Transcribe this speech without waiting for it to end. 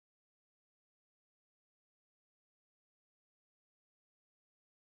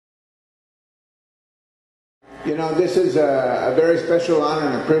You know, this is a very special honor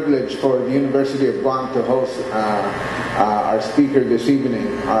and a privilege for the University of Guam to host our speaker this evening,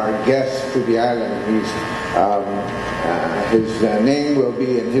 our guest to the island. His name will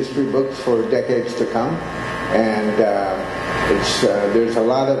be in history books for decades to come, and there's a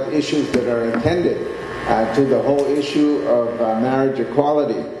lot of issues that are intended to the whole issue of marriage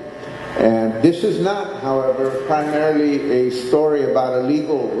equality. And this is not, however, primarily a story about a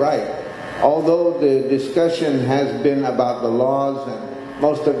legal right. Although the discussion has been about the laws, and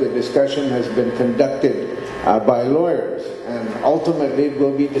most of the discussion has been conducted by lawyers, and ultimately it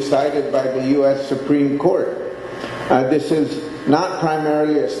will be decided by the U.S. Supreme Court. This is not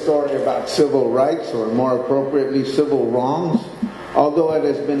primarily a story about civil rights, or more appropriately, civil wrongs, although it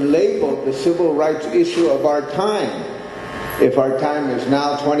has been labeled the civil rights issue of our time, if our time is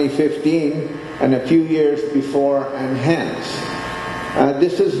now 2015 and a few years before and hence.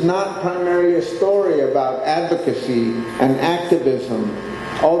 This is not primarily a story about advocacy and activism,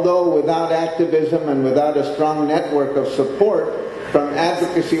 although without activism and without a strong network of support from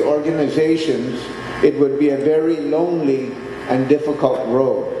advocacy organizations, it would be a very lonely and difficult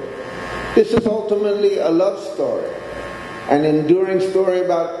road. This is ultimately a love story, an enduring story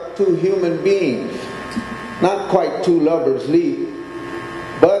about two human beings, not quite two lovers leap,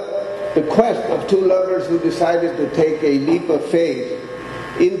 but the quest of two lovers who decided to take a leap of faith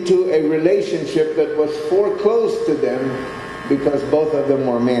into a relationship that was foreclosed to them because both of them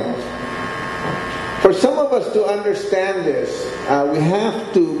were males. For some of us to understand this, we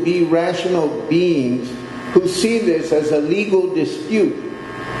have to be rational beings who see this as a legal dispute.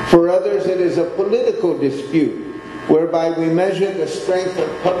 For others, it is a political dispute, whereby we measure the strength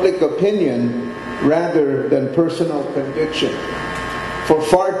of public opinion rather than personal conviction. For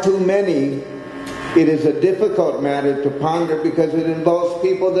far too many, it is a difficult matter to ponder because it involves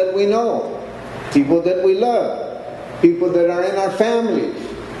people that we know, people that we love, people that are in our families,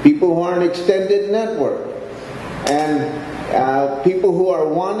 people who are an extended network, and people who are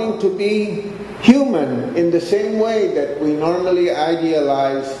wanting to be human in the same way that we normally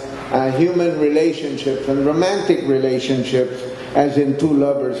idealize human relationships and romantic relationships, as in Two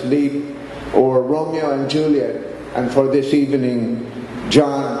Lovers Leap or Romeo and Juliet, and for this evening,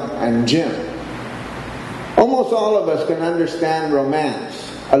 John and Jim. Almost all of us can understand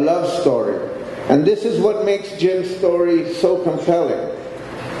romance, a love story, and this is what makes Jim's story so compelling.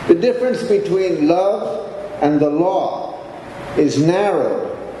 The difference between love and the law is narrow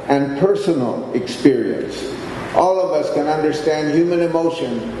and personal experience. All of us can understand human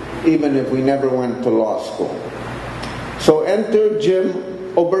emotion even if we never went to law school. So enter Jim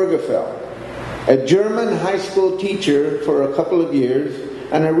Obergefell, a German high school teacher for a couple of years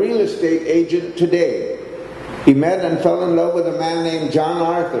and a real estate agent today. He met and fell in love with a man named John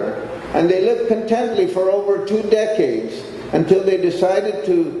Arthur, and they lived contentedly for over 2 decades until they decided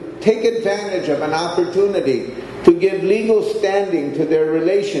to take advantage of an opportunity to give legal standing to their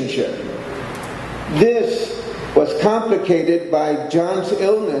relationship. This was complicated by John's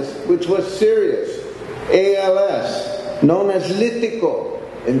illness, which was serious, ALS, known as litigo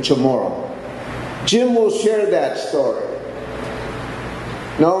in Chamorro. Jim will share that story.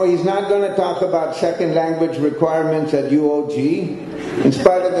 No, he's not going to talk about second language requirements at UOG, in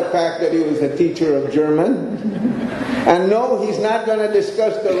spite of the fact that he was a teacher of German. And no, he's not going to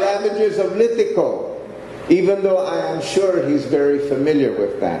discuss the ravages of litigo, even though I am sure he's very familiar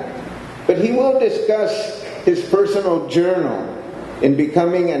with that. But he will discuss his personal journal in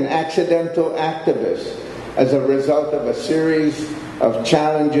becoming an accidental activist as a result of a series of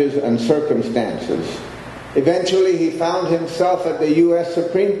challenges and circumstances. Eventually, he found himself at the U.S.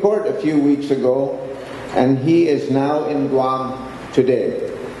 Supreme Court a few weeks ago, and he is now in Guam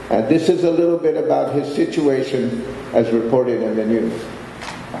today. This is a little bit about his situation as reported in the news.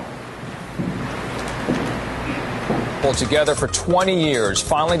 Together for 20 years,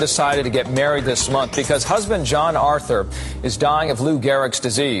 finally decided to get married this month because husband John Arthur is dying of Lou Gehrig's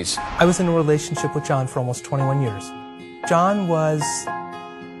disease. I was in a relationship with John for almost 21 years. John was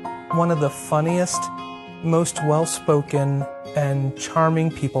one of the funniest, most well-spoken and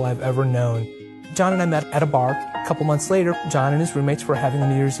charming people I've ever known. John and I met at a bar. A couple months later, John and his roommates were having a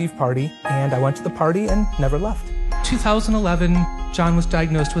New Year's Eve party, and I went to the party and never left. 2011, John was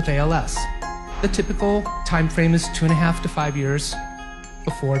diagnosed with ALS. The typical time frame is 2.5 to 5 years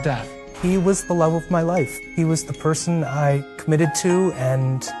before death. He was the love of my life. He was the person I committed to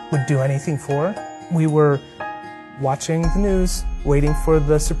and would do anything for. We were watching the news, waiting for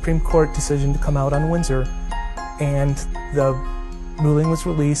the Supreme Court decision to come out on Windsor, and the ruling was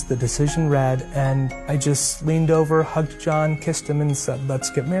released, the decision read, and I just leaned over, hugged John, kissed him, and said,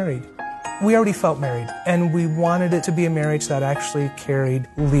 "Let's get married." We already felt married, and we wanted it to be a marriage that actually carried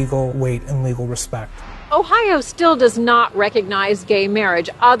legal weight and legal respect. Ohio still does not recognize gay marriage.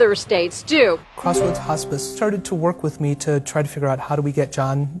 Other states do. Crossroads Hospice started to work with me to try to figure out how do we get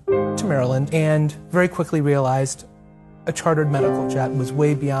John to Maryland, and very quickly realized a chartered medical jet was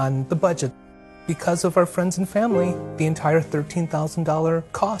way beyond the budget. Because of our friends and family, the entire $13,000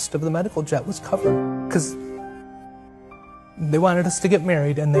 cost of the medical jet was covered, because they wanted us to get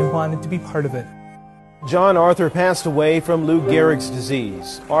married and they wanted to be part of it. John Arthur passed away from Lou Gehrig's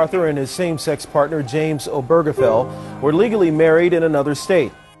disease. Arthur and his same-sex partner, James Obergefell, were legally married in another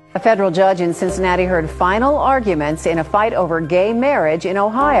state. A federal judge in Cincinnati heard final arguments in a fight over gay marriage in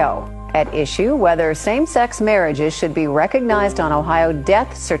Ohio. At issue, whether same-sex marriages should be recognized on Ohio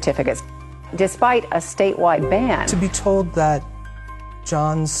death certificates, despite a statewide ban. To be told that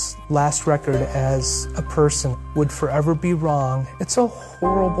John's last record as a person would forever be wrong, it's a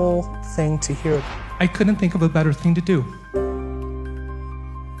horrible thing to hear. I couldn't think of a better thing to do.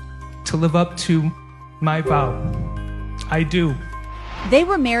 To live up to my vow. I do. They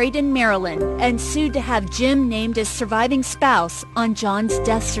were married in Maryland and sued to have Jim named as surviving spouse on John's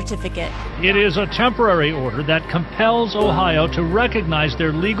death certificate. It is a temporary order that compels Ohio to recognize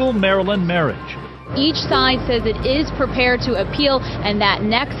their legal Maryland marriage. Each side says it is prepared to appeal, and that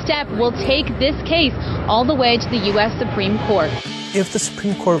next step will take this case all the way to the U.S. Supreme Court. If the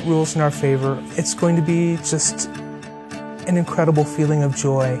Supreme Court rules in our favor, it's going to be just an incredible feeling of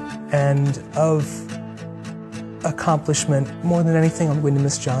joy and of accomplishment. More than anything, I'm going to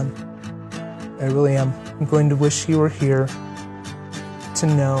miss John. I really am. I'm going to wish he were here to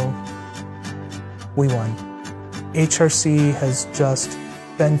know we won. HRC has just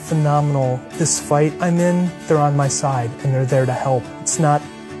been phenomenal. This fight I'm in, they're on my side and they're there to help. It's not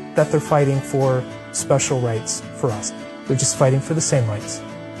that they're fighting for special rights for us. They're just fighting for the same rights.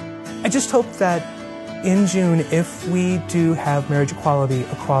 I just hope that in June, if we do have marriage equality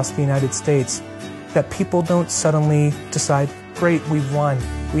across the United States, that people don't suddenly decide, great, we've won.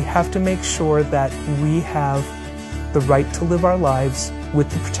 We have to make sure that we have the right to live our lives with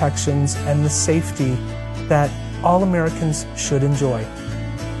the protections and the safety that all Americans should enjoy.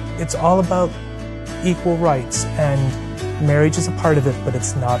 It's all about equal rights, and marriage is a part of it, but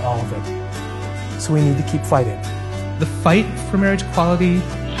it's not all of it. So we need to keep fighting. The fight for marriage equality,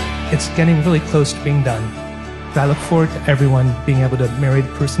 it's getting really close to being done. I look forward to everyone being able to marry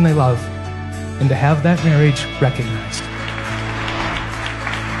the person they love and to have that marriage recognized.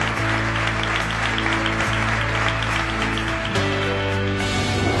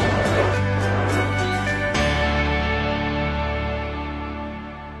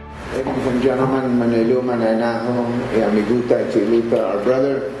 Ladies and gentlemen, Manelu Mananahong, Amiguta Chiluta, our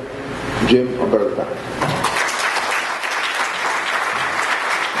brother, Jim Obergefell.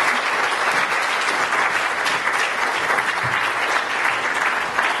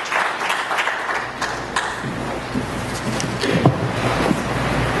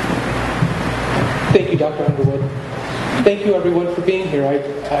 Thank you, Dr. Underwood. Thank you, everyone, for being here.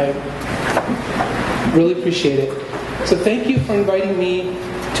 I really appreciate it. So thank you for inviting me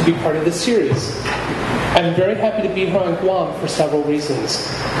to be part of this series. I'm very happy to be here on Guam for several reasons.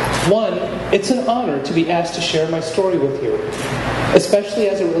 One, it's an honor to be asked to share my story with you, especially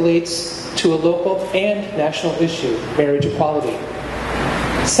as it relates to a local and national issue, marriage equality.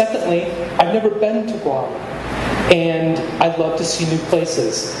 Secondly, I've never been to Guam, and I'd love to see new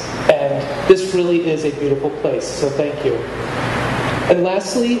places. And this really is a beautiful place, so thank you. And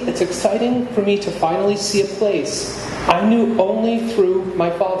lastly, it's exciting for me to finally see a place I knew only through my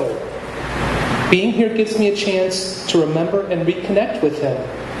father. Being here gives me a chance to remember and reconnect with him,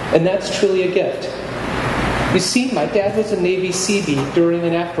 and that's truly a gift. You see, my dad was a Navy Seabee during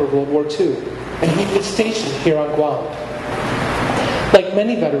and after World War II, and he was stationed here on Guam. Like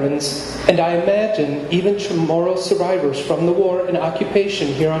many veterans, and I imagine even Chamorro survivors from the war and occupation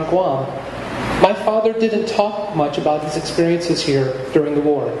here on Guam, my father didn't talk much about his experiences here during the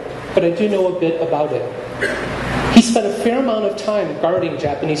war, but I do know a bit about it. He spent a fair amount of time guarding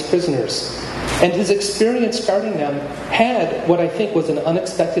Japanese prisoners, and his experience guarding them had what I think was an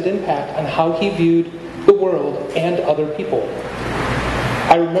unexpected impact on how he viewed the world and other people.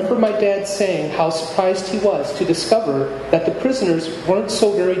 I remember my dad saying how surprised he was to discover that the prisoners weren't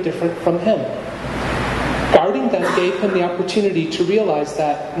so very different from him. Guarding them gave him the opportunity to realize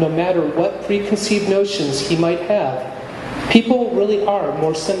that no matter what preconceived notions he might have, people really are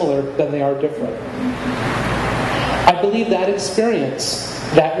more similar than they are different. I believe that experience,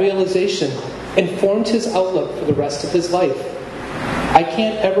 that realization, informed his outlook for the rest of his life. I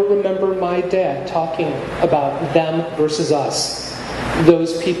can't ever remember my dad talking about them versus us,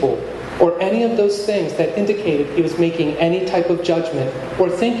 those people, or any of those things that indicated he was making any type of judgment or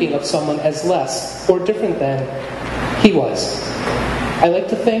thinking of someone as less or different than he was. I like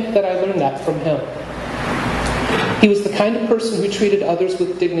to think that I learned that from him. He was the kind of person who treated others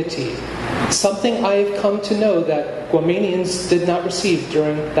with dignity, something I have come to know that Guamanians did not receive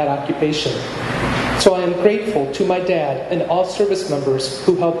during that occupation. So I am grateful to my dad and all service members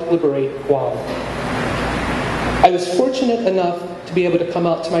who helped liberate Guam. I was fortunate enough to be able to come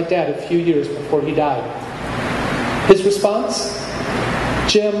out to my dad a few years before he died. His response?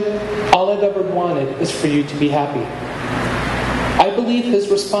 Jim, all I've ever wanted is for you to be happy. I believe his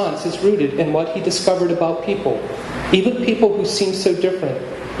response is rooted in what he discovered about people, even people who seem so different,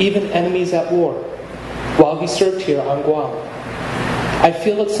 even enemies at war, while he served here on Guam. I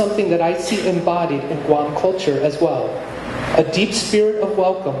feel it's something that I see embodied in Guam culture as well, a deep spirit of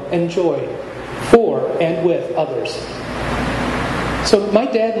welcome and joy for and with others. So my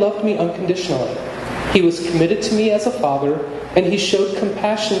dad loved me unconditionally. He was committed to me as a father, and he showed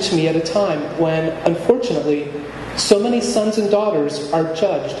compassion to me at a time when, unfortunately, so many sons and daughters are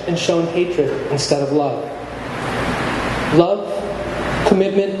judged and shown hatred instead of love. Love,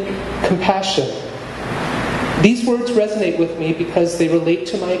 commitment, compassion. These words resonate with me because they relate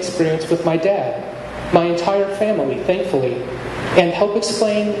to my experience with my dad, my entire family, thankfully, and help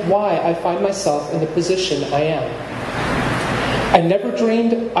explain why I find myself in the position I am. I never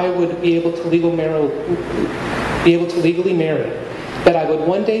dreamed I would be able to legally marry, that I would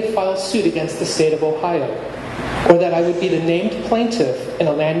one day file suit against the state of Ohio, or that I would be the named plaintiff in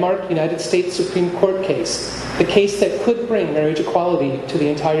a landmark United States Supreme Court case, the case that could bring marriage equality to the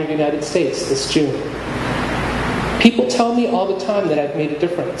entire United States this June. People tell me all the time that I've made a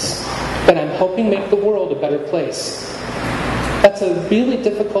difference, that I'm helping make the world a better place. That's a really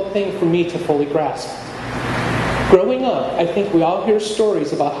difficult thing for me to fully grasp. Growing up, I think we all hear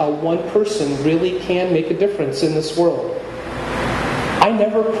stories about how one person really can make a difference in this world. I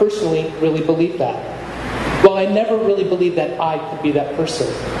never personally really believed that. Well, I never really believed that I could be that person.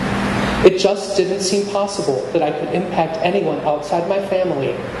 It just didn't seem possible that I could impact anyone outside my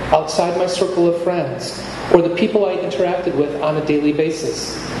family, outside my circle of friends, or the people I interacted with on a daily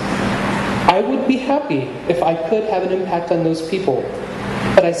basis. I would be happy if I could have an impact on those people,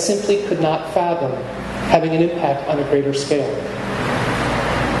 but I simply could not fathom having an impact on a greater scale.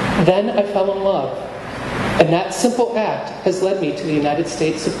 Then I fell in love, and that simple act has led me to the United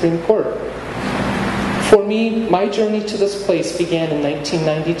States Supreme Court. For me, my journey to this place began in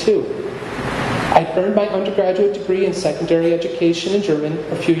 1992. I'd earned my undergraduate degree in secondary education in German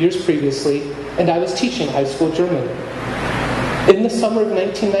a few years previously, and I was teaching high school German. In the summer of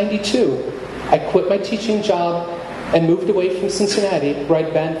 1992, I quit my teaching job and moved away from Cincinnati, where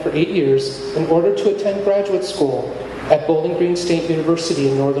I'd been for 8 years, in order to attend graduate school at Bowling Green State University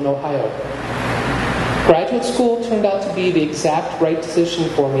in Northern Ohio. Graduate school turned out to be the exact right decision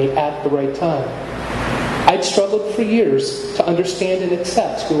for me at the right time. I'd struggled for years to understand and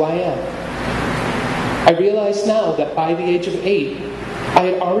accept who I am. I realize now that by the age of 8, I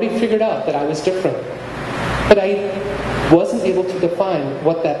had already figured out that I was different, but I wasn't able to define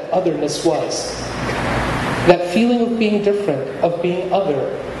what that otherness was. That feeling of being different, of being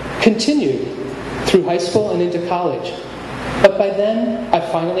other, continued through high school and into college. But by then, I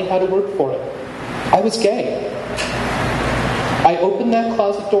finally had a word for it. I was gay. I opened that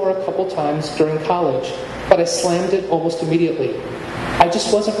closet door a couple times during college, but I slammed it almost immediately. I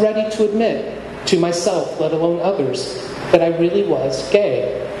just wasn't ready to admit to myself, let alone others, that I really was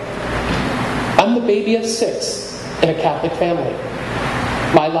gay. I'm the baby of 6 in a Catholic family.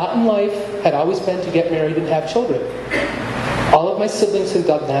 My lot in life had always been to get married and have children. All of my siblings had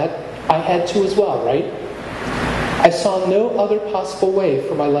done that. I had to as well, right? I saw no other possible way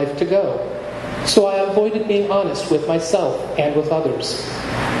for my life to go, so I avoided being honest with myself and with others.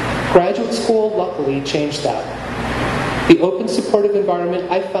 Graduate school luckily changed that. The open, supportive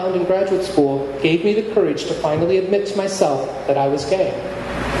environment I found in graduate school gave me the courage to finally admit to myself that I was gay.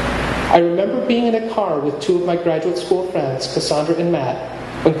 I remember being in a car with 2 of my graduate school friends, Cassandra and Matt,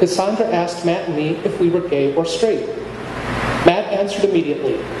 when Cassandra asked Matt and me if we were gay or straight. Matt answered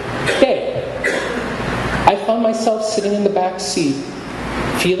immediately, gay. I found myself sitting in the back seat,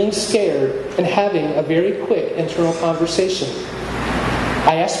 feeling scared and having a very quick internal conversation.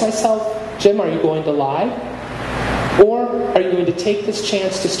 I asked myself, Jim, are you going to lie? Or are you going to take this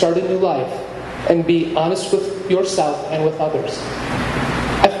chance to start a new life and be honest with yourself and with others?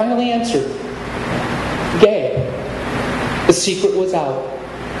 I finally answered, gay. The secret was out.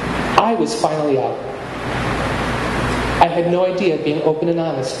 I was finally out. I had no idea being open and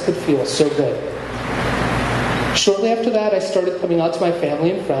honest could feel so good. Shortly after that, I started coming out to my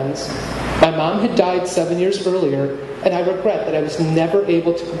family and friends. My mom had died 7 years earlier, and I regret that I was never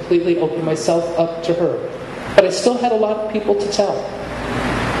able to completely open myself up to her. But I still had a lot of people to tell.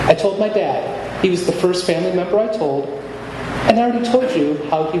 I told my dad. He was the first family member I told, and I already told you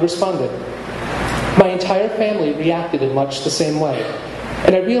how he responded. My entire family reacted in much the same way,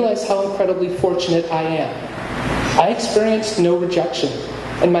 and I realized how incredibly fortunate I am. I experienced no rejection,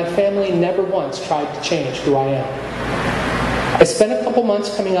 and my family never once tried to change who I am. I spent a couple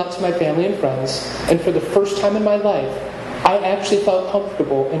months coming out to my family and friends, and for the first time in my life, I actually felt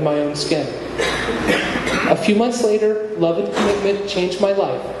comfortable in my own skin. A few months later, love and commitment changed my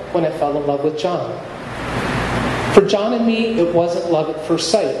life when I fell in love with John. For John and me, it wasn't love at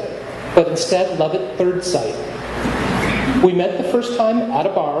first sight, but instead love at third sight. We met the first time at a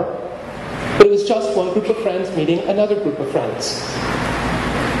bar, but it was just one group of friends meeting another group of friends.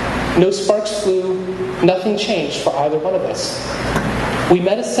 No sparks flew, nothing changed for either one of us. We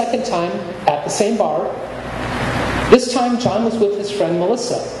met a second time at the same bar. This time, John was with his friend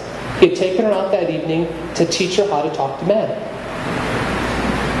Melissa. He had taken her out that evening to teach her how to talk to men.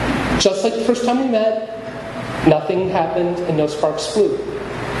 Just like the first time we met, nothing happened and no sparks flew.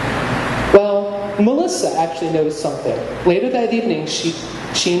 Well, Melissa actually noticed something. Later that evening, she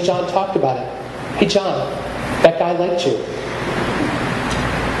and John talked about it. Hey John, that guy liked you.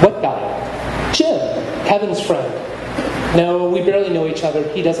 What guy? Jim, Kevin's friend. No, we barely know each other.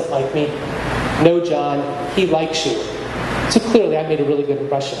 He doesn't like me. No, John, he likes you. So clearly I made a really good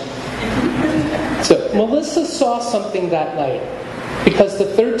impression. So Melissa saw something that night, because the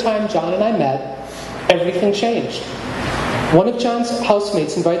third time John and I met, everything changed. One of John's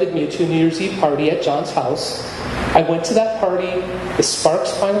housemates invited me to a New Year's Eve party at John's house. I went to that party, the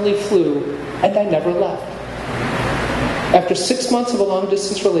sparks finally flew, and I never left. After 6 months of a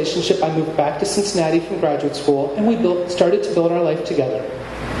long-distance relationship, I moved back to Cincinnati from graduate school, and we started to build our life together.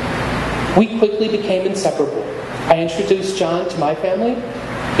 We quickly became inseparable. I introduced John to my family.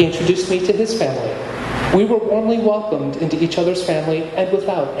 He introduced me to his family. We were warmly welcomed into each other's family and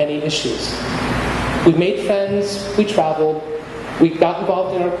without any issues. We made friends, we traveled, we got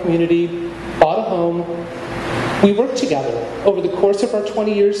involved in our community, bought a home. We worked together. Over the course of our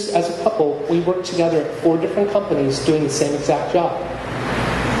 20 years as a couple, we worked together at 4 different companies doing the same exact job.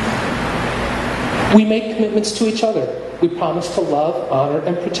 We made commitments to each other. We promised to love, honor,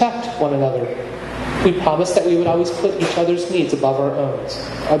 and protect one another. We promised that we would always put each other's needs above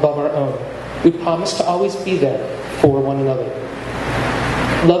our own. We promised to always be there for one another.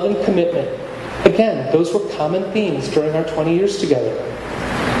 Love and commitment. Again, those were common themes during our 20 years together.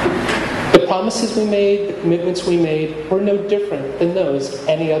 The promises we made, the commitments we made, were no different than those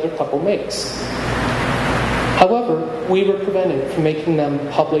any other couple makes. However, we were prevented from making them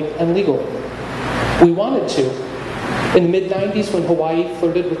public and legal. We wanted to. In the mid-90s, when Hawaii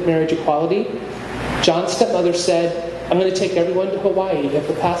flirted with marriage equality, John's stepmother said, I'm going to take everyone to Hawaii if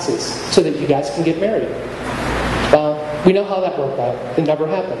it passes, so that you guys can get married. Well, we know how that worked out. It never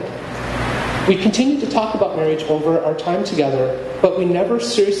happened. We continued to talk about marriage over our time together, but we never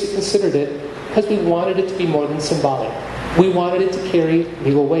seriously considered it because we wanted it to be more than symbolic. We wanted it to carry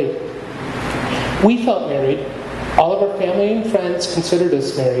legal weight. We felt married. All of our family and friends considered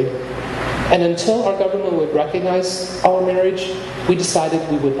us married. And until our government would recognize our marriage, we decided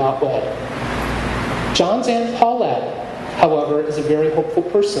we would not wed. John's Aunt Paulette, however, is a very hopeful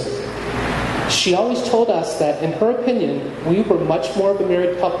person. She always told us that, in her opinion, we were much more of a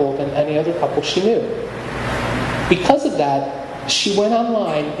married couple than any other couple she knew. Because of that, she went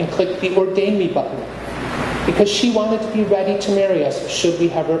online and clicked the Ordain Me button, because she wanted to be ready to marry us should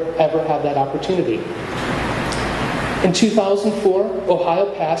we ever have that opportunity. In 2004,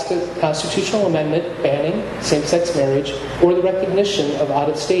 Ohio passed a constitutional amendment banning same-sex marriage or the recognition of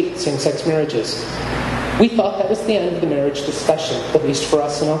out-of-state same-sex marriages. We thought that was the end of the marriage discussion, at least for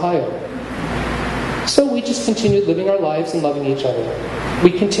us in Ohio. So we just continued living our lives and loving each other.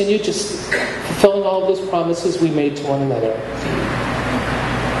 We continued just fulfilling all of those promises we made to one another.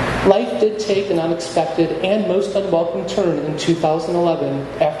 Life did take an unexpected and most unwelcome turn in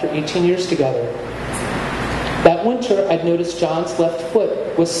 2011 after 18 years together. That winter, I'd noticed John's left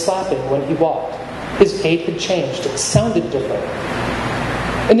foot was slapping when he walked. His gait had changed. It sounded different.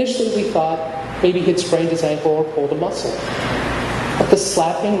 Initially, we thought maybe he'd sprained his ankle or pulled a muscle. But the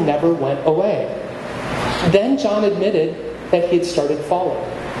slapping never went away. Then John admitted that he had started falling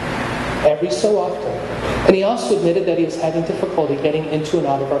every so often. And he also admitted that he was having difficulty getting into and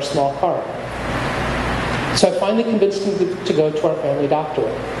out of our small car. So I finally convinced him to go to our family doctor.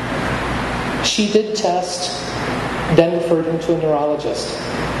 She did tests, then referred him to a neurologist.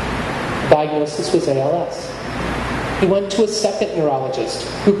 Diagnosis was ALS. He went to a second neurologist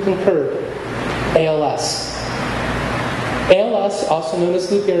who concurred, ALS. ALS, also known as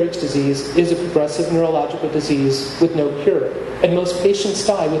Lou Gehrig's disease, is a progressive neurological disease with no cure, and most patients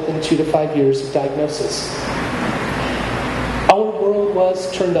die within 2 to 5 years of diagnosis. Our world was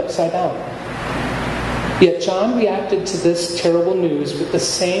turned upside down. Yet John reacted to this terrible news with the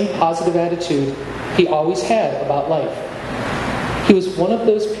same positive attitude he always had about life. He was one of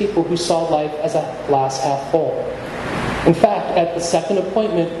those people who saw life as a glass half full. In fact, at the second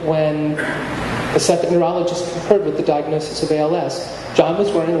appointment, when the second neurologist concurred with the diagnosis of ALS, John was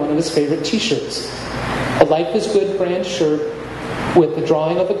wearing one of his favorite t-shirts, a Life is Good brand shirt with the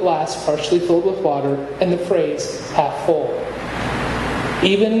drawing of a glass partially filled with water and the phrase, half full.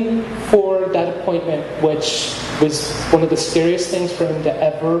 Even for that appointment, which was one of the scariest things for him to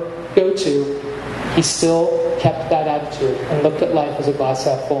ever go to, he still kept that attitude and looked at life as a glass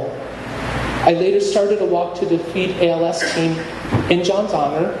half full. I later started a Walk to Defeat ALS team in John's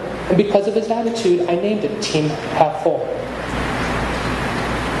honor, and because of his attitude, I named it Team Half Full.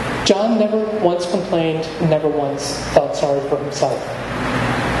 John never once complained, never once felt sorry for himself.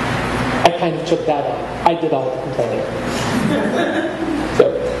 I kind of took that on. I did all the complaining.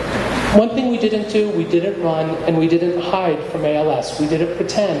 So, one thing we didn't do, we didn't run and we didn't hide from ALS. We didn't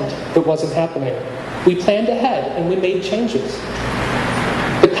pretend it wasn't happening. We planned ahead and we made changes.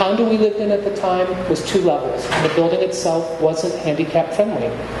 The condo we lived in at the time was 2 levels, and the building itself wasn't handicap friendly.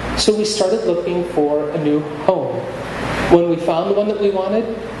 So we started looking for a new home. When we found the one that we wanted,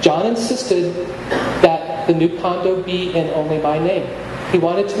 John insisted that the new condo be in only my name. He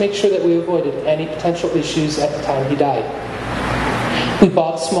wanted to make sure that we avoided any potential issues at the time he died. We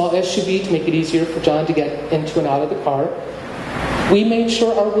bought a small SUV to make it easier for John to get into and out of the car. We made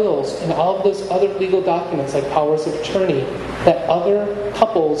sure our wills and all of those other legal documents like powers of attorney that other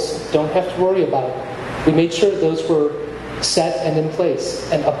couples don't have to worry about, we made sure those were set and in place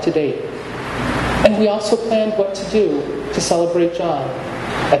and up to date. And we also planned what to do to celebrate John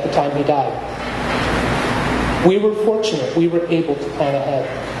at the time he died. We were fortunate we were able to plan ahead.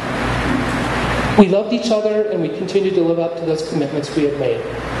 We loved each other and we continued to live up to those commitments we had made.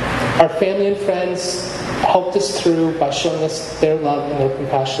 Our family and friends helped us through by showing us their love and their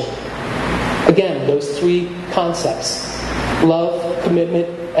compassion. Again, those 3 concepts, love, commitment,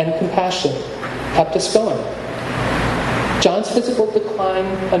 and compassion, kept us going. John's physical decline,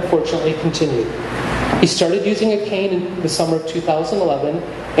 unfortunately, continued. He started using a cane in the summer of 2011,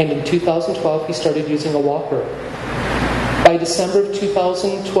 and in 2012 he started using a walker. By December of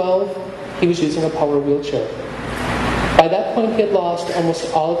 2012, he was using a power wheelchair. By that point, he had lost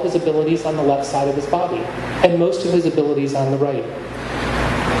almost all of his abilities on the left side of his body, and most of his abilities on the right.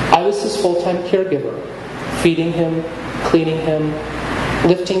 I was his full-time caregiver, feeding him, cleaning him,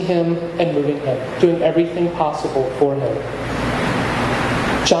 lifting him, and moving him, doing everything possible for him.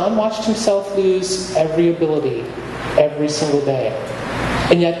 John watched himself lose every ability every single day,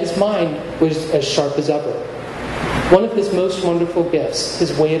 and yet his mind was as sharp as ever. One of his most wonderful gifts,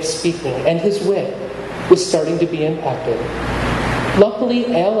 his way of speaking, and his wit, was starting to be impacted.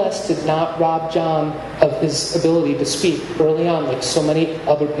 Luckily, ALS did not rob John of his ability to speak early on like so many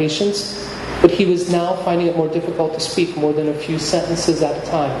other patients, but he was now finding it more difficult to speak more than a few sentences at a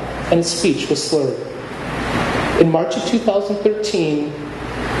time, and his speech was slurred. In March of 2013,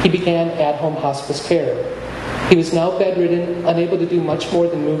 he began at-home hospice care. He was now bedridden, unable to do much more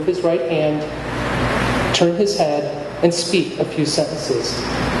than move his right hand, turn his head, and speak a few sentences.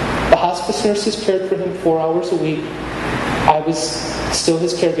 The hospice nurses cared for him 4 hours a week. I was still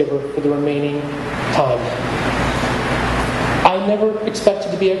his caregiver for the remaining time. I never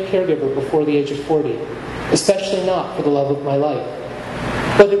expected to be a caregiver before the age of 40, especially not for the love of my life.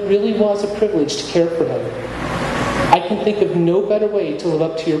 But it really was a privilege to care for him. I can think of no better way to live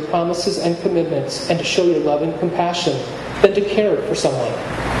up to your promises and commitments and to show your love and compassion than to care for someone.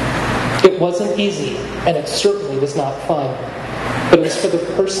 It wasn't easy, and it certainly was not fun. But it was for the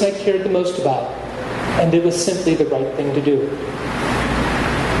person I cared the most about, and it was simply the right thing to do.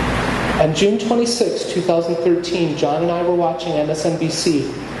 On June 26, 2013, John and I were watching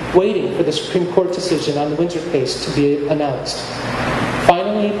MSNBC, waiting for the Supreme Court decision on the Windsor case to be announced.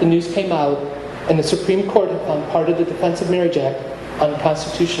 Finally, the news came out, and the Supreme Court had found part of the Defense of Marriage Act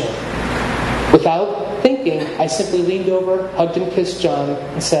unconstitutional. Without thinking, I simply leaned over, hugged and kissed John,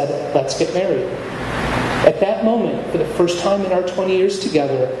 and said, "Let's get married." At that moment, for the first time in our 20 years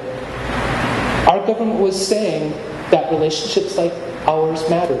together, our government was saying that relationships like ours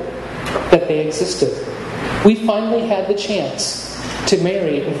mattered, that they existed. We finally had the chance to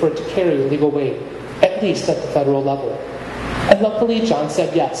marry and for it to carry legal weight, at least at the federal level. And luckily, John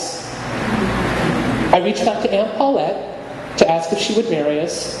said yes. I reached out to Aunt Paulette to ask if she would marry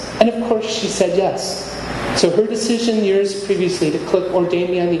us, and of course she said yes. So her decision years previously to click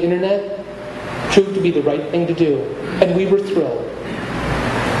ordain me on the internet proved to be the right thing to do, and we were thrilled.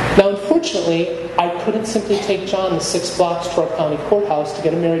 Now, unfortunately, I couldn't simply take John the 6 blocks to our county courthouse to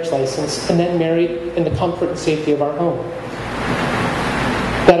get a marriage license and then marry in the comfort and safety of our home.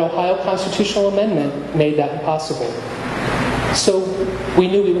 That Ohio constitutional amendment made that impossible. So we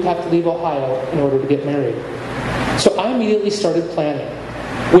knew we would have to leave Ohio in order to get married. So I immediately started planning.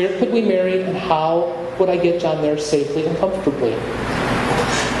 Where could we marry and how would I get John there safely and comfortably?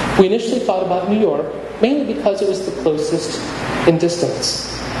 We initially thought about New York, mainly because it was the closest in distance.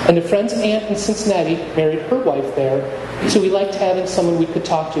 And a friend's aunt in Cincinnati married her wife there, so we liked having someone we could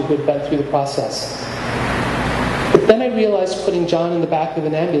talk to who had been through the process. But then I realized putting John in the back of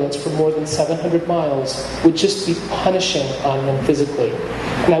an ambulance for more than 700 miles would just be punishing on him physically.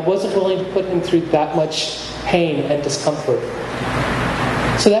 And I wasn't willing to put him through that much pain and discomfort.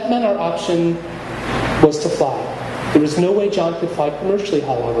 So that meant our option was to fly. There was no way John could fly commercially,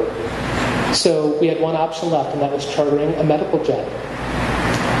 however. So we had one option left, and that was chartering a medical jet.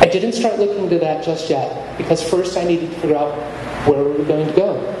 I didn't start looking into that just yet, because first I needed to figure out where we were going to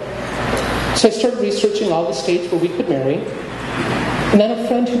go. So I started researching all the states where we could marry, and then a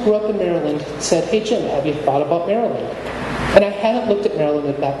friend who grew up in Maryland said, "Hey Jim, have you thought about Maryland?" And I hadn't looked at Maryland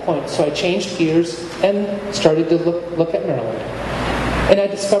at that point, so I changed gears and started to look at Maryland. And I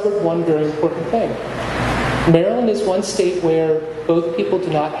discovered one very important thing. Maryland is one state where both people do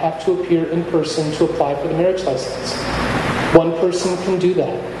not have to appear in person to apply for the marriage license. One person can do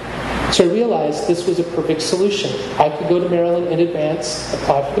that. So I realized this was a perfect solution. I could go to Maryland in advance,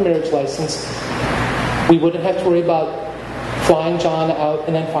 apply for the marriage license. We wouldn't have to worry about flying John out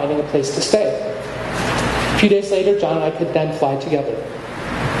and then finding a place to stay. A few days later, John and I could then fly together.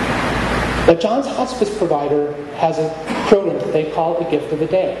 But John's hospice provider has a program that they call a gift of a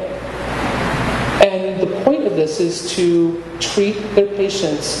day. And the point of this is to treat their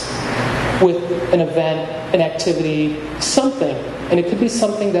patients with an event, an activity, something. And it could be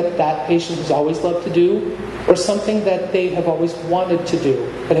something that that patient has always loved to do, or something that they have always wanted to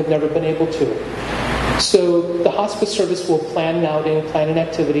do, but have never been able to. So the hospice service will plan an outing, plan an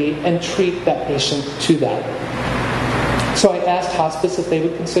activity, and treat that patient to that. So I asked hospice if they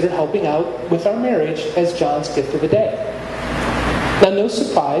would consider helping out with our marriage as John's gift of a day. Now, no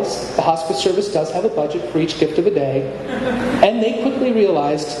surprise, the hospice service does have a budget for each gift of a day, and they quickly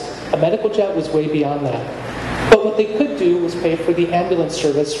realized a medical jet was way beyond that. But what they could do was pay for the ambulance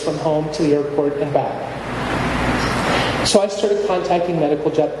service from home to the airport and back. So I started contacting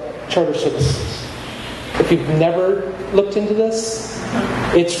medical jet charter services. If you've never looked into this,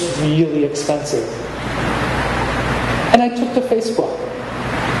 it's really expensive. And I took to Facebook.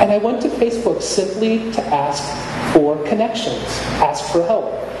 And I went to Facebook simply to ask for connections, ask for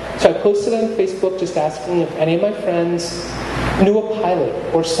help. So I posted on Facebook just asking if any of my friends knew a pilot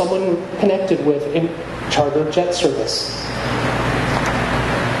or someone connected with a charter jet service.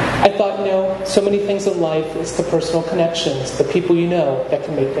 I thought, so many things in life, it's the personal connections, the people you know that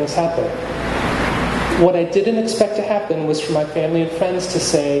can make things happen. What I didn't expect to happen was for my family and friends to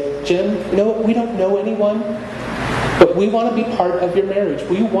say, "Jim, we don't know anyone, but we want to be part of your marriage.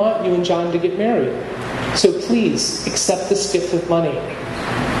 We want you and John to get married. So please accept this gift of money.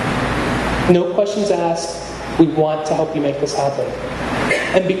 No questions asked. We want to help you make this happen."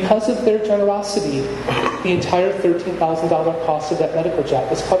 And because of their generosity, the entire $13,000 cost of that medical jet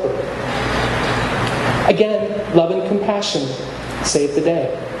was covered. Again, love and compassion saved the day.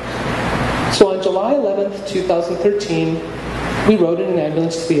 So on July 11th, 2013, we rode in an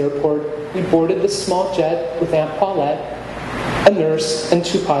ambulance to the airport. We boarded this small jet with Aunt Paulette, a nurse, and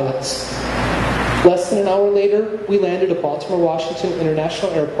 2 pilots. Less than an hour later, we landed at Baltimore Washington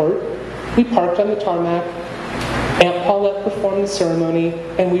International Airport. We parked on the tarmac. Aunt Paulette performed the ceremony,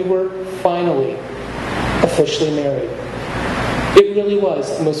 and we were finally officially married. It really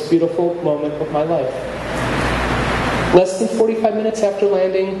was the most beautiful moment of my life. Less than 45 minutes after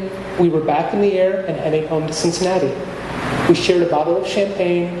landing, we were back in the air and heading home to Cincinnati. We shared a bottle of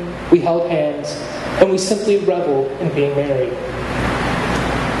champagne, we held hands, and we simply reveled in being married.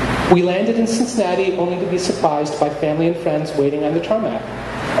 We landed in Cincinnati only to be surprised by family and friends waiting on the tarmac.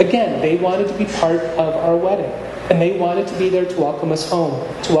 Again, they wanted to be part of our wedding, and they wanted to be there to welcome us home,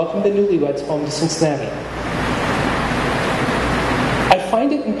 to welcome the newlyweds home to Cincinnati. I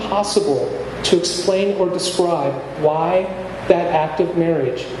find it impossible to explain or describe why that act of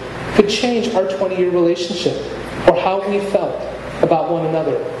marriage could change our 20-year relationship or how we felt about one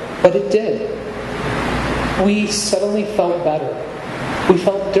another, but it did. We suddenly felt better. We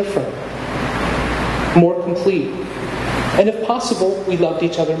felt different. more complete. And if possible, we loved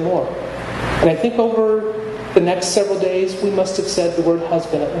each other more. And I think over the next several days, we must have said the word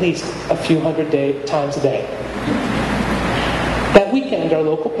husband at least a few hundred times a day. That weekend, our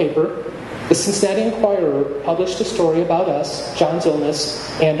local paper, the Cincinnati Enquirer, published a story about us, John's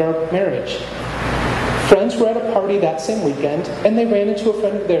illness, and our marriage. Friends were at a party that same weekend, and they ran into a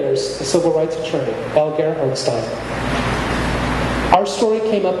friend of theirs, a civil rights attorney, L. Gerhardstein. Our story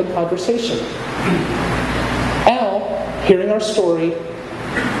came up in conversation. Al, hearing our story,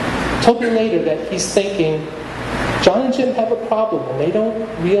 told me later that he's thinking, John and Jim have a problem and they don't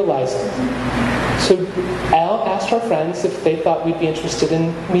realize it. So Al asked our friends if they thought we'd be interested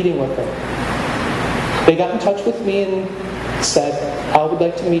in meeting with them. They got in touch with me and said, Al would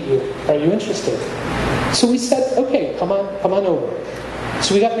like to meet you. Are you interested? So we said, okay, come on over.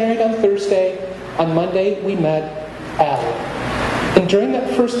 So we got married on Thursday. On Monday, we met Al. And during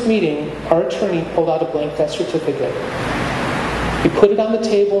that first meeting, our attorney pulled out a blank death certificate. He put it on the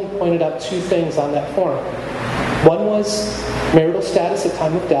table and pointed out two things on that form. One was marital status at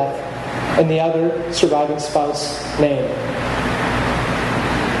time of death, and the other, surviving spouse name.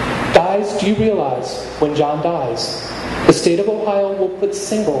 Guys, do you realize when John dies, the state of Ohio will put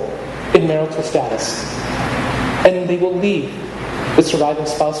single in marital status, and they will leave the surviving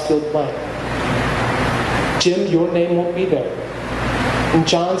spouse field blank. Jim, your name won't be there. And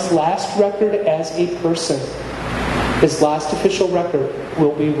John's last record as a person, his last official record,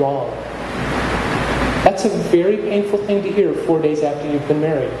 will be wrong. That's a very painful thing to hear 4 days after you've been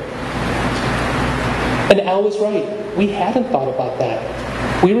married. And Al was right. We hadn't thought about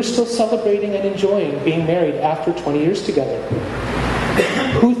that. We were still celebrating and enjoying being married after 20 years together.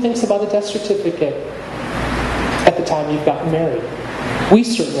 Who thinks about a death certificate at the time you've gotten married? We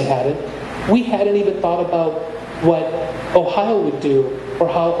certainly hadn't. We hadn't even thought about what Ohio would do or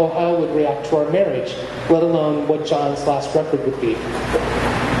how Ohio would react to our marriage, let alone what John's last record would be.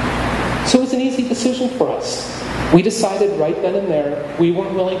 So it was an easy decision for us. We decided right then and there we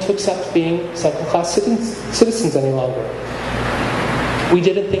weren't willing to accept being second-class citizens any longer. We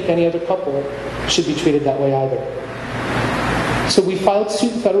didn't think any other couple should be treated that way either. So we filed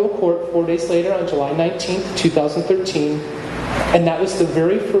suit in federal court 4 days later on July 19th, 2013, and that was the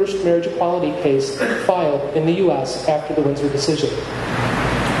very first marriage equality case filed in the U.S. after the Windsor decision.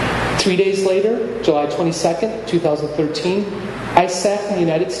 3 days later, July 22nd, 2013, I sat in the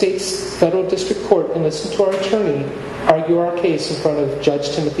United States Federal District Court and listened to our attorney argue our case in front of Judge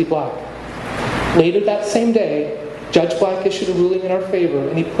Timothy Black. Later that same day, Judge Black issued a ruling in our favor,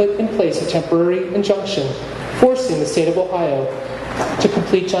 and he put in place a temporary injunction forcing the state of Ohio to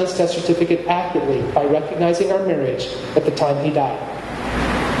complete John's death certificate accurately by recognizing our marriage at the time he died.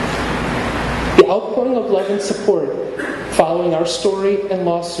 The outpouring of love and support following our story and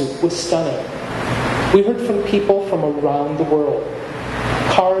lawsuit was stunning. We heard from people from around the world.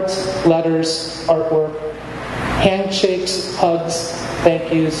 Cards, letters, artwork, handshakes, hugs,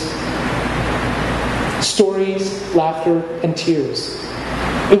 thank yous, stories, laughter, and tears.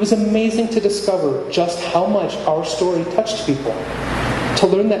 It was amazing to discover just how much our story touched people, to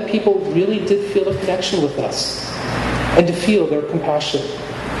learn that people really did feel a connection with us, and to feel their compassion.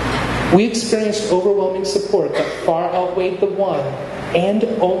 We experienced overwhelming support that far outweighed the one, and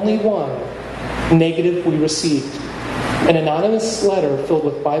only one, negative we received. An anonymous letter filled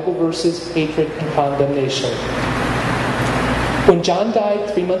with Bible verses, hatred, and condemnation. When John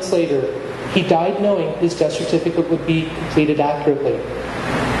died 3 months later, he died knowing his death certificate would be completed accurately,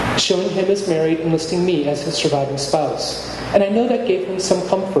 showing him as married and listing me as his surviving spouse. And I know that gave him some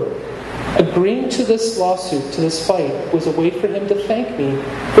comfort. Agreeing to this lawsuit, to this fight, was a way for him to thank me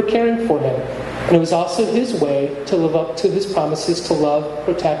for caring for him. And it was also his way to live up to his promises to love,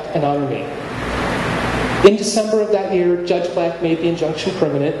 protect, and honor me. In December of that year, Judge Black made the injunction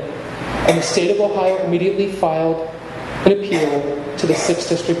permanent, and the state of Ohio immediately filed an appeal to the 6th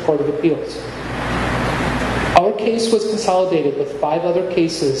District Court of Appeals. Our case was consolidated with 5 other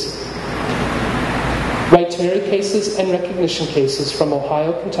cases, right to marry cases and recognition cases from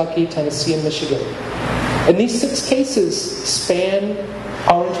Ohio, Kentucky, Tennessee, and Michigan. And these 6 cases span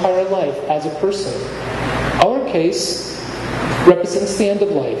our entire life as a person. Our case represents the end of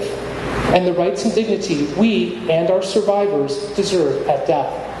life and the rights and dignity we and our survivors deserve at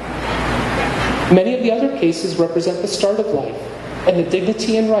death. Many of the other cases represent the start of life and the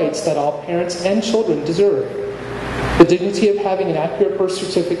dignity and rights that all parents and children deserve. The dignity of having an accurate birth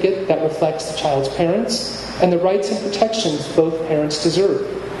certificate that reflects the child's parents and the rights and protections both parents deserve.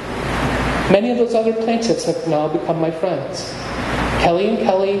 Many of those other plaintiffs have now become my friends. Kelly and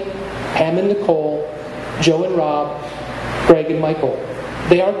Kelly, Pam and Nicole, Joe and Rob, Greg and Michael.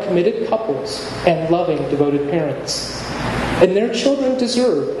 They are committed couples and loving, devoted parents. And their children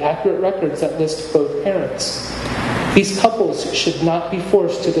deserve accurate records that list both parents. These couples should not be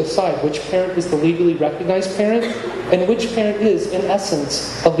forced to decide which parent is the legally recognized parent and which parent is, in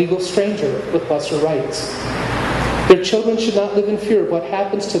essence, a legal stranger with lesser rights. Their children should not live in fear of what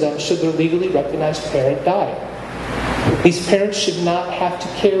happens to them should their legally recognized parent die. These parents should not have to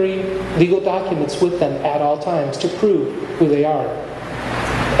carry legal documents with them at all times to prove who they are.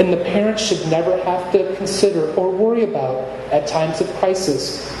 And the parents should never have to consider or worry about, at times of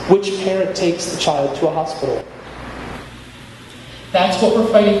crisis, which parent takes the child to a hospital. That's what we're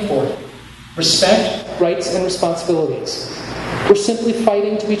fighting for. Respect, rights, and responsibilities. We're simply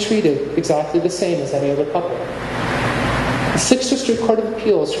fighting to be treated exactly the same as any other couple. The 6th District Court of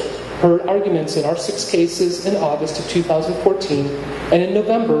Appeals heard arguments in our 6 cases in August of 2014, and in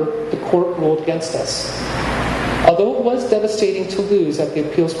November, the court ruled against us. Although it was devastating to lose at the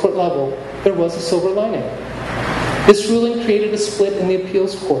appeals court level, there was a silver lining. This ruling created a split in the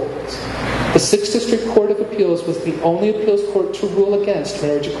appeals court. The 6th District Court of Appeals was the only appeals court to rule against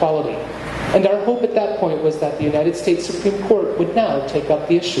marriage equality. And our hope at that point was that the United States Supreme Court would now take up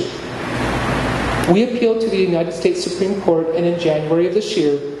the issue. We appealed to the United States Supreme Court, and in January of this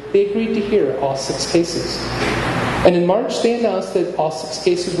year, they agreed to hear all 6 cases. And in March, they announced that all 6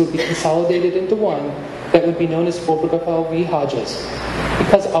 cases would be consolidated into one that would be known as Obergefell v. Hodges,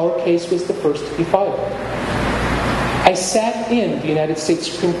 because our case was the first to be filed. I sat in the United States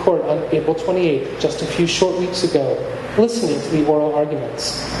Supreme Court on April 28th, just a few short weeks ago, listening to the oral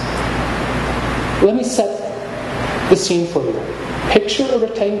arguments. Let me set the scene for you. Picture a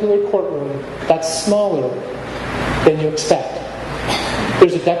rectangular courtroom that's smaller than you expect.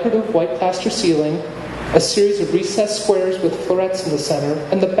 There's a decorative white plaster ceiling, a series of recessed squares with florets in the center,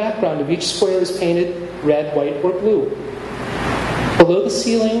 and the background of each square is painted red, white, or blue. Below the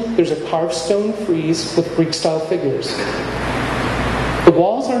ceiling, there's a carved stone frieze with Greek-style figures. The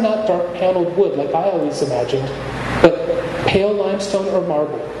walls are not dark paneled wood like I always imagined, but pale limestone or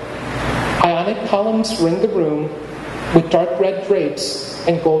marble. Ionic columns ring the room with dark red drapes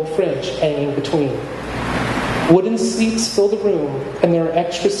and gold fringe hanging between. Wooden seats fill the room, and there are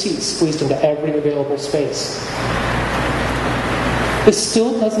extra seats squeezed into every available space. This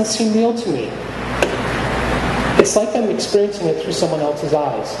still doesn't seem real to me. It's like I'm experiencing it through someone else's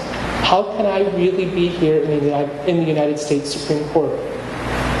eyes. How can I really be here in the United States Supreme Court?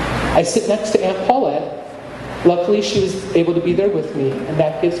 I sit next to Aunt Paulette. Luckily, she was able to be there with me, and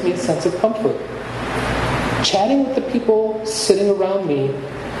that gives me a sense of comfort. Chatting with the people sitting around me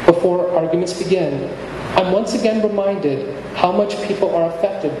before arguments begin, I'm once again reminded how much people are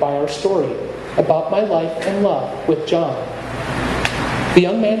affected by our story about my life and love with John. The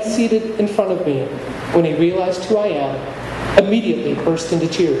young man seated in front of me, when he realized who I am, immediately burst into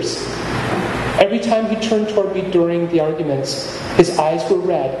tears. Every time he turned toward me during the arguments, his eyes were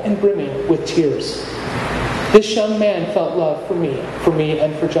red and brimming with tears. This young man felt love for me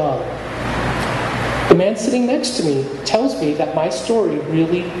and for John. The man sitting next to me tells me that my story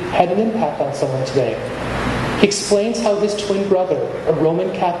really had an impact on someone today. He explains how his twin brother, a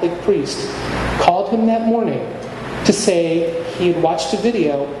Roman Catholic priest, called him that morning to say he had watched a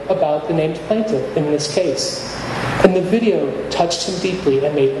video about the named plaintiff in this case, and the video touched him deeply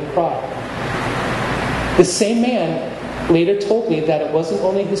and made him cry. The same man later told me that it wasn't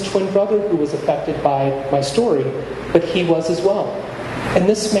only his twin brother who was affected by my story, but he was as well. And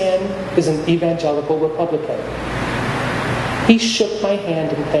this man is an evangelical Republican. He shook my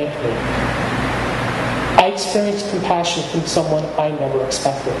hand and thanked me. I experienced compassion from someone I never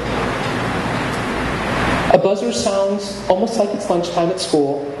expected. A buzzer sounds almost like it's lunchtime at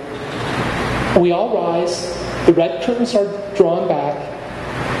school. We all rise, the red curtains are drawn back,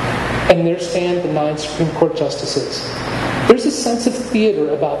 and there stand the 9 Supreme Court justices. There's a sense of theater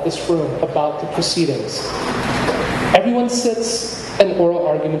about this room, about the proceedings. Everyone sits and oral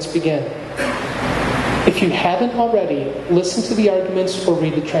arguments begin. If you haven't already, listen to the arguments or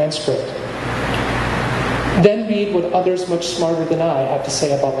read the transcript. Then read what others much smarter than I have to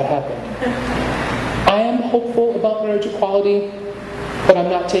say about what happened. I am hopeful about marriage equality, but I'm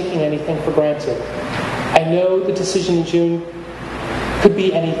not taking anything for granted. I know the decision in June could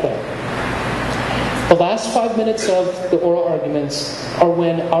be anything. The last 5 minutes of the oral arguments are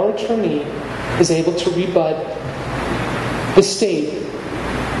when our attorney is able to rebut the state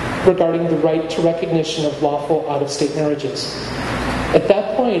regarding the right to recognition of lawful out-of-state marriages. At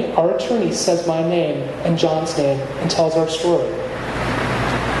that point, our attorney says my name and John's name and tells our story.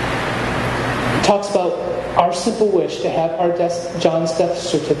 He talks about our simple wish to have John's death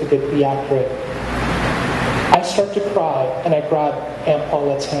certificate be accurate. I start to cry, and I grab Aunt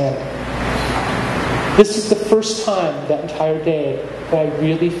Paulette's hand. This is the first time that entire day that I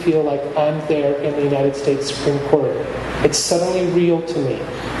really feel like I'm there in the United States Supreme Court. It's suddenly real to me.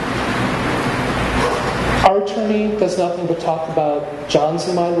 Our attorney does nothing but talk about John's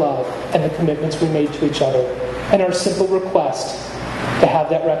and my love and the commitments we made to each other, and our simple request to have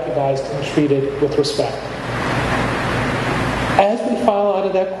that recognized and treated with respect. As we file out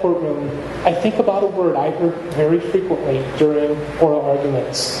of that courtroom, I think about a word I heard very frequently during oral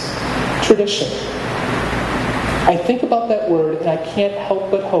arguments: tradition. I think about that word, and I can't help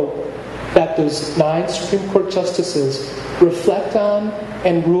but hope that those 9 Supreme Court justices reflect on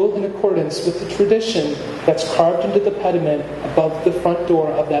and rule in accordance with the tradition that's carved into the pediment above the front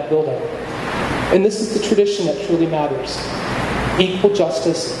door of that building. And this is the tradition that truly matters: equal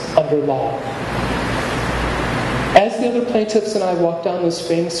justice under law. As the other plaintiffs and I walked down those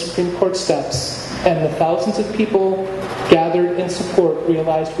famous Supreme Court steps, and the thousands of people gathered in support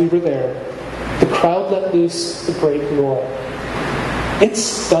realized we were there, the crowd let loose a great roar. It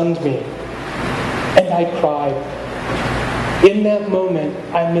stunned me, and I cried. In that moment,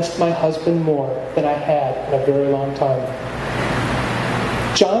 I missed my husband more than I had in a very long time.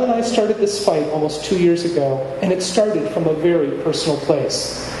 John and I started this fight almost 2 years ago, and it started from a very personal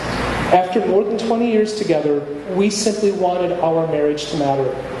place. After more than 20 years together, we simply wanted our marriage to matter.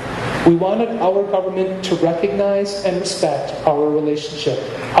 We wanted our government to recognize and respect our relationship,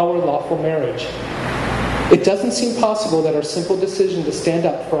 our lawful marriage. It doesn't seem possible that our simple decision to stand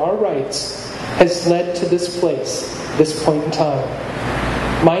up for our rights has led to this place, this point in time.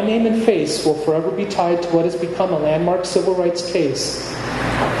 My name and face will forever be tied to what has become a landmark civil rights case,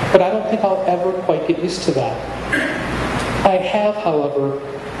 but I don't think I'll ever quite get used to that. I have, however,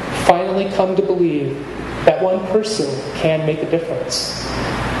 finally come to believe that one person can make a difference.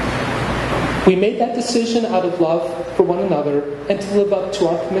 We made that decision out of love for one another and to live up to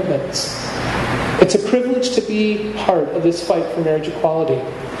our commitments. It's a privilege to be part of this fight for marriage equality.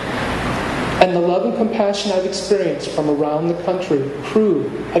 And the love and compassion I've experienced from around the country prove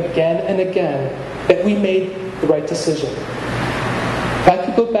again and again that we made the right decision. If I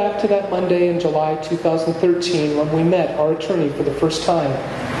could go back to that Monday in July 2013 when we met our attorney for the first time,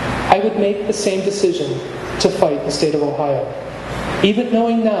 I would make the same decision to fight the state of Ohio, even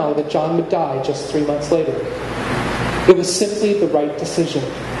knowing now that John would die just 3 months later. It was simply the right decision.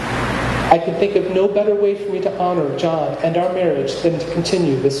 I can think of no better way for me to honor John and our marriage than to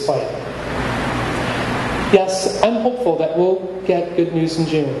continue this fight. Yes, I'm hopeful that we'll get good news in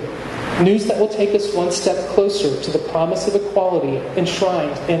June. News that will take us one step closer to the promise of equality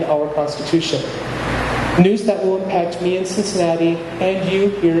enshrined in our Constitution. News that will impact me in Cincinnati and you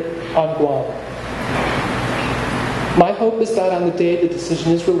here on Guam. My hope is that on the day the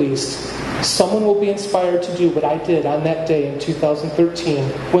decision is released, someone will be inspired to do what I did on that day in 2013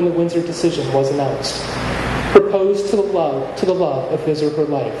 when the Windsor decision was announced. Propose to the love of his or her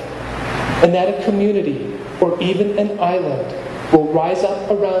life. And that a community, or even an island, will rise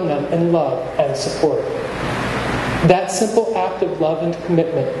up around them in love and support. That simple act of love and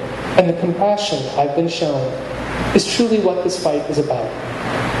commitment, and the compassion I've been shown, is truly what this fight is about.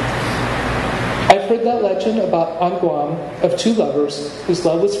 I've heard that legend on Guam of 2 lovers whose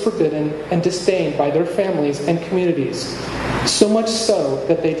love was forbidden and disdained by their families and communities, so much so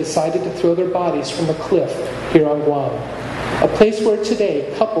that they decided to throw their bodies from a cliff here on Guam, a place where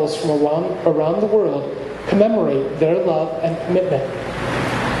today couples from around the world commemorate their love and commitment.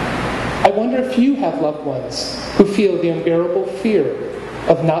 I wonder if you have loved ones who feel the unbearable fear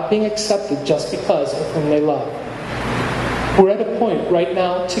of not being accepted just because of whom they love. We're at a point right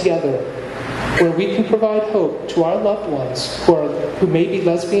now together where we can provide hope to our loved ones who may be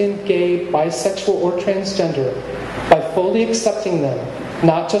lesbian, gay, bisexual, or transgender by fully accepting them,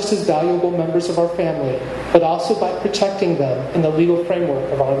 not just as valuable members of our family, but also by protecting them in the legal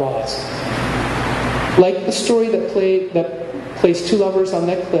framework of our laws. Like the story that placed 2 lovers on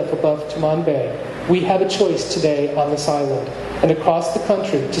that cliff above Tuman Bay, we have a choice today on this island and across the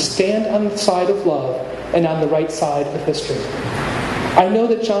country to stand on the side of love and on the right side of history. I know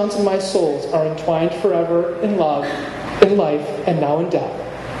that John's and my souls are entwined forever in love, in life, and now in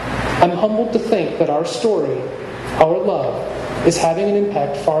death. I'm humbled to think that our story, our love, is having an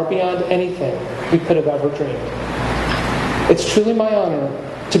impact far beyond anything we could have ever dreamed. It's truly my honor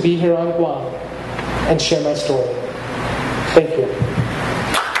to be here on Guam and share my story. Thank you.